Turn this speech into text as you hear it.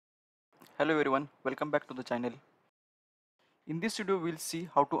Hello everyone, welcome back to the channel. In this video we'll see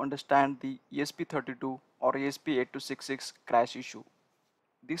how to understand the ESP32 or ESP8266 crash issue.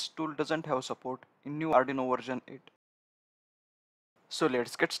 This tool doesn't have support in new Arduino version 8. So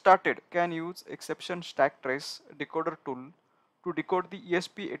let's get started. You can use exception stack trace decoder tool to decode the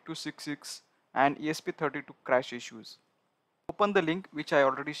ESP8266 and ESP32 crash issues. Open the link which I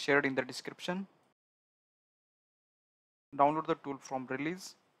already shared in the description. Download the tool from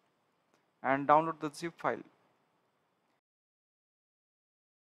release and download the zip file.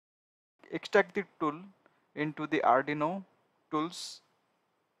 Extract the tool into the Arduino tools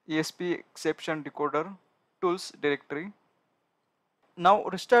ESP exception decoder tools directory. Now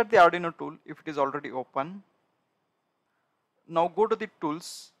restart the Arduino tool if it is already open. Now go to the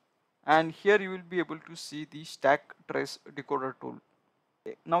tools and here you will be able to see the stack trace decoder tool.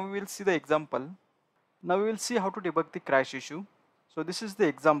 Now we will see the example. Now we will see how to debug the crash issue. So this is the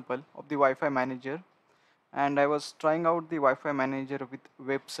example of the Wi-Fi manager, and I was trying out the Wi-Fi manager with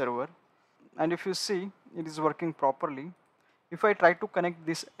web server, and if you see it is working properly. If I try to connect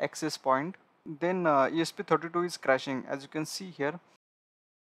this access point, then ESP32 is crashing. As you can see here,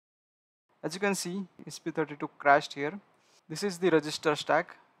 ESP32 crashed here. This is the register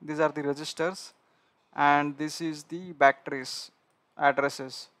stack, these are the registers, and this is the backtrace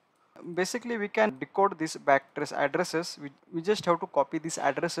addresses. Basically we can decode these backtrace addresses. We just have to copy these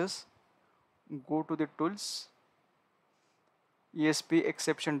addresses, go to the tools, ESP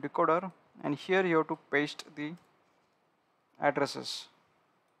exception decoder, and here you have to paste the addresses.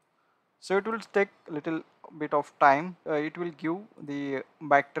 So it will take a little bit of time. It will give the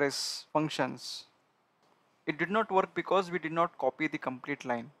backtrace functions. It did not work because we did not copy the complete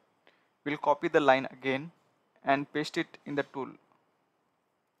line. We'll copy the line again and paste it in the tool.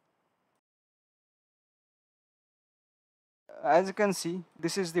 As you can see,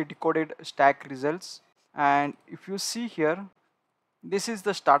 this is the decoded stack results, and if you see here, this is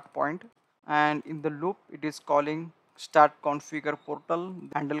the start point, and in the loop it is calling start configure portal,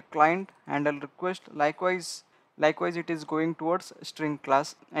 handle client, handle request. Likewise it is going towards string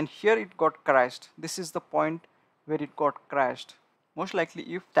class, and here it got crashed. This is the point where it got crashed. Most likely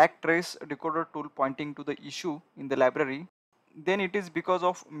if stack trace decoder tool pointing to the issue in the library, then it is because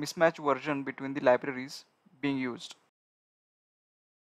of mismatch version between the libraries being used.